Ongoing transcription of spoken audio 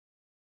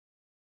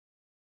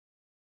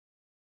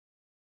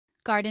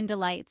Garden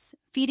delights,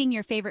 feeding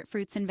your favorite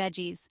fruits and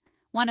veggies.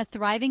 Want a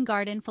thriving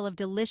garden full of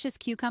delicious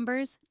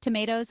cucumbers,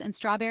 tomatoes, and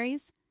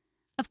strawberries?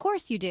 Of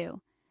course you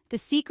do. The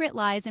secret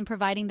lies in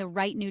providing the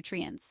right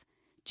nutrients.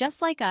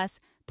 Just like us,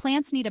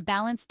 plants need a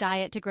balanced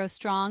diet to grow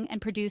strong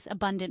and produce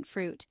abundant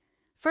fruit.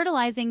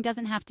 Fertilizing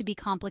doesn't have to be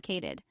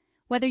complicated.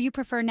 Whether you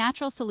prefer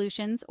natural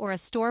solutions or a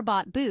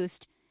store-bought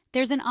boost,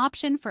 there's an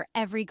option for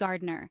every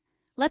gardener.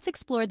 Let's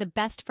explore the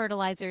best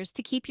fertilizers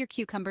to keep your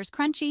cucumbers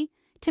crunchy,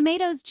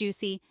 tomatoes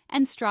juicy,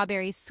 and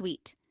strawberries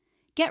sweet.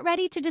 Get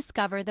ready to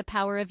discover the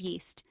power of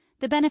yeast,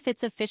 the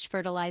benefits of fish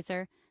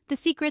fertilizer, the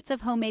secrets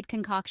of homemade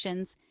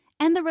concoctions,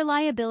 and the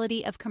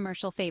reliability of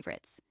commercial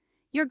favorites.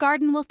 Your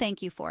garden will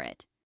thank you for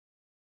it.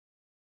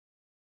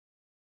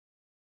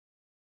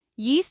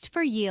 Yeast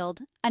for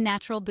yield, a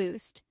natural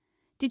boost.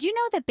 Did you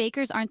know that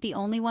bakers aren't the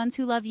only ones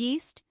who love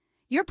yeast?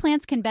 Your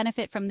plants can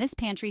benefit from this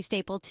pantry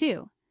staple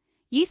too.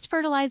 Yeast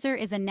fertilizer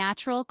is a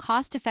natural,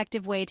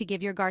 cost-effective way to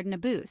give your garden a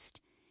boost.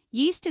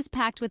 Yeast is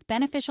packed with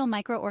beneficial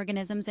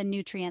microorganisms and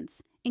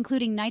nutrients,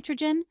 including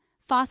nitrogen,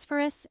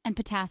 phosphorus, and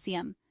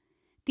potassium.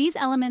 These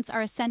elements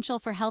are essential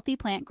for healthy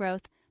plant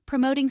growth,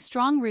 promoting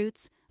strong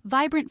roots,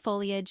 vibrant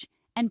foliage,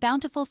 and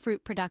bountiful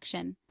fruit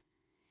production.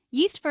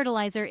 Yeast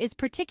fertilizer is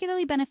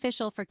particularly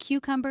beneficial for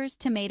cucumbers,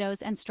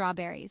 tomatoes, and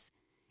strawberries.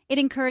 It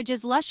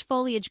encourages lush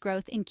foliage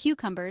growth in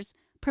cucumbers,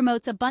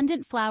 promotes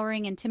abundant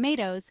flowering in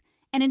tomatoes,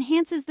 and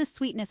enhances the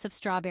sweetness of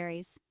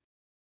strawberries.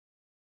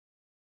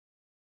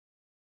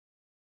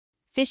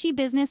 Fishy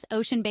Business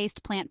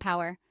Ocean-Based Plant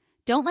Power.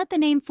 Don't let the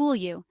name fool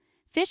you.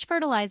 Fish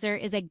fertilizer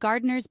is a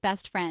gardener's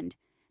best friend.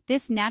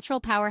 This natural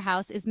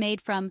powerhouse is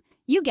made from,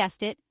 you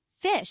guessed it,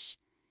 fish.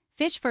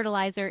 Fish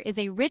fertilizer is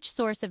a rich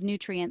source of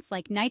nutrients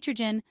like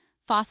nitrogen,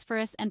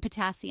 phosphorus, and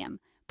potassium,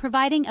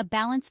 providing a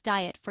balanced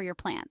diet for your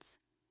plants.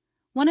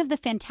 One of the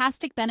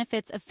fantastic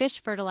benefits of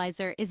fish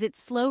fertilizer is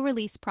its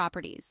slow-release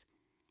properties.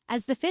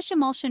 As the fish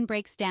emulsion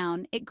breaks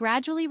down, it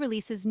gradually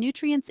releases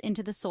nutrients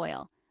into the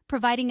soil,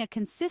 providing a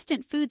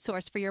consistent food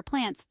source for your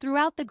plants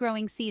throughout the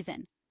growing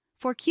season.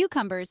 For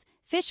cucumbers,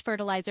 fish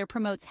fertilizer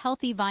promotes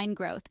healthy vine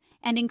growth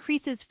and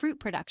increases fruit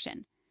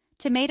production.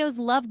 Tomatoes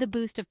love the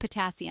boost of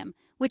potassium,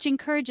 which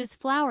encourages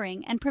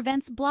flowering and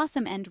prevents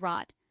blossom end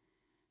rot.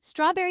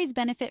 Strawberries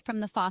benefit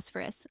from the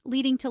phosphorus,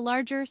 leading to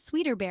larger,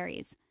 sweeter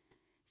berries.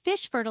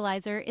 Fish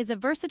fertilizer is a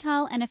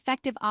versatile and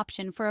effective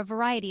option for a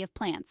variety of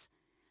plants.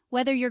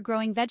 Whether you're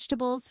growing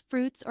vegetables,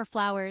 fruits, or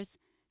flowers,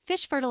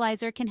 fish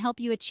fertilizer can help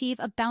you achieve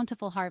a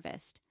bountiful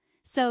harvest.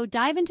 So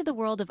dive into the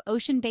world of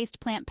ocean-based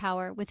plant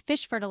power with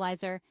fish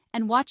fertilizer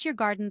and watch your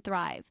garden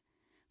thrive.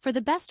 For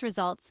the best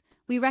results,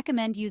 we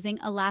recommend using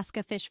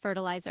Alaska Fish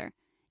Fertilizer.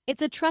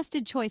 It's a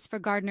trusted choice for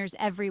gardeners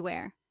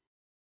everywhere.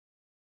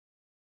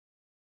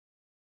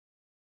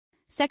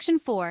 Section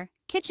 4.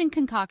 Kitchen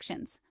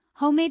Concoctions.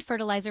 Homemade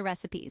Fertilizer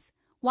Recipes.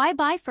 Why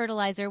buy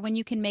fertilizer when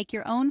you can make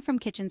your own from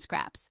kitchen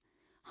scraps?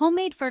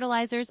 Homemade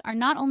fertilizers are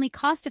not only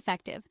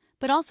cost-effective,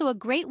 but also a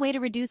great way to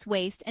reduce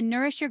waste and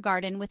nourish your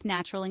garden with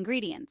natural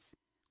ingredients.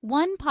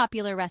 One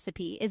popular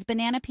recipe is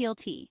banana peel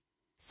tea.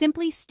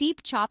 Simply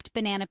steep chopped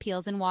banana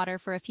peels in water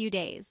for a few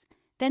days.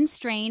 Then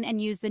strain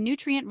and use the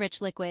nutrient-rich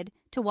liquid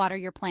to water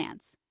your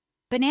plants.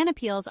 Banana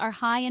peels are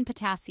high in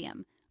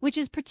potassium, which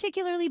is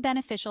particularly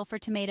beneficial for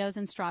tomatoes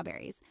and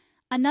strawberries.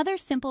 Another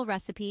simple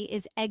recipe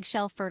is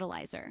eggshell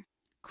fertilizer.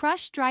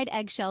 Crush dried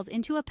eggshells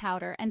into a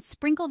powder and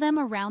sprinkle them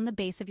around the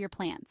base of your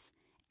plants.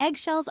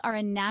 Eggshells are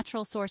a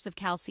natural source of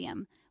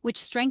calcium, which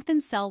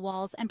strengthens cell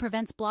walls and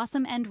prevents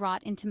blossom end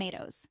rot in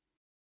tomatoes.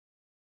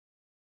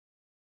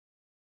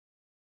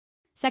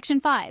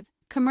 Section 5.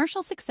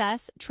 Commercial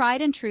success,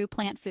 tried and true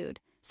plant food.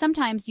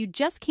 Sometimes you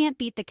just can't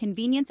beat the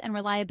convenience and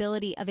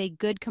reliability of a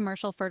good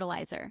commercial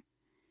fertilizer.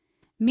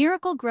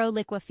 Miracle Grow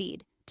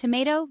Liquifeed,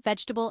 tomato,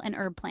 vegetable, and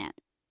herb plant.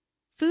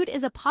 Food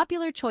is a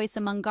popular choice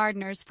among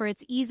gardeners for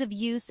its ease of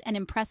use and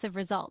impressive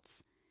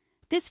results.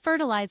 This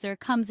fertilizer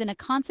comes in a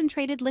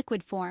concentrated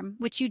liquid form,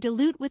 which you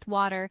dilute with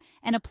water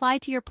and apply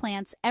to your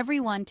plants every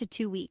 1 to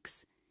 2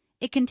 weeks.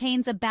 It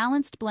contains a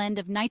balanced blend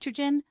of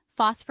nitrogen,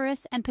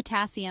 phosphorus, and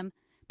potassium,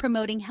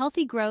 promoting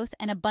healthy growth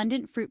and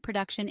abundant fruit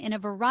production in a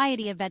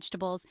variety of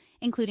vegetables,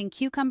 including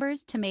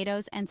cucumbers,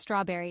 tomatoes, and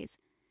strawberries.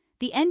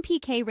 The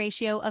NPK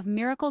ratio of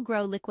Miracle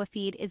Grow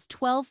Liquifeed is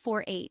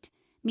 12:4:8,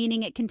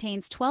 meaning it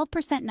contains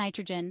 12%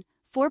 nitrogen,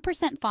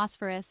 4%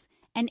 phosphorus,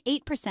 and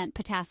 8%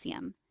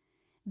 potassium.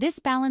 This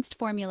balanced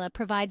formula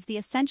provides the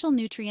essential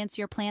nutrients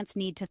your plants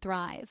need to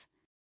thrive.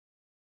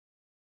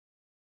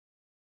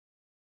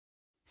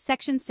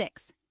 Section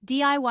 6.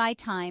 DIY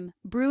Time.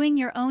 Brewing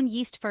your own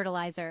yeast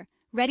fertilizer.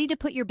 Ready to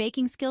put your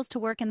baking skills to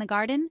work in the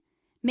garden?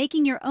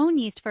 Making your own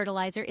yeast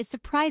fertilizer is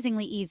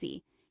surprisingly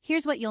easy.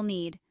 Here's what you'll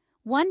need.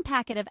 1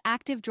 packet of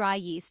active dry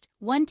yeast,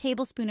 1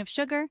 tablespoon of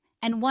sugar,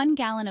 and 1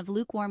 gallon of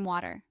lukewarm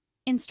water.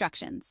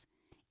 Instructions.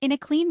 In a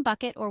clean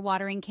bucket or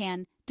watering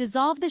can,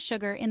 dissolve the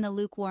sugar in the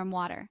lukewarm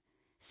water.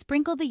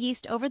 Sprinkle the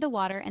yeast over the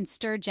water and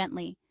stir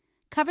gently.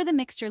 Cover the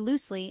mixture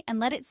loosely and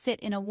let it sit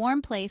in a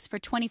warm place for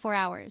 24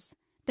 hours.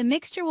 The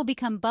mixture will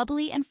become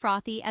bubbly and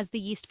frothy as the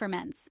yeast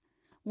ferments.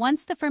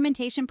 Once the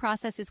fermentation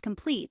process is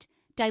complete,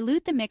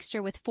 dilute the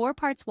mixture with 4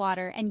 parts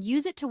water and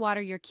use it to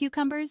water your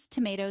cucumbers,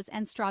 tomatoes,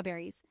 and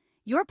strawberries.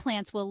 Your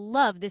plants will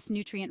love this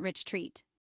nutrient-rich treat.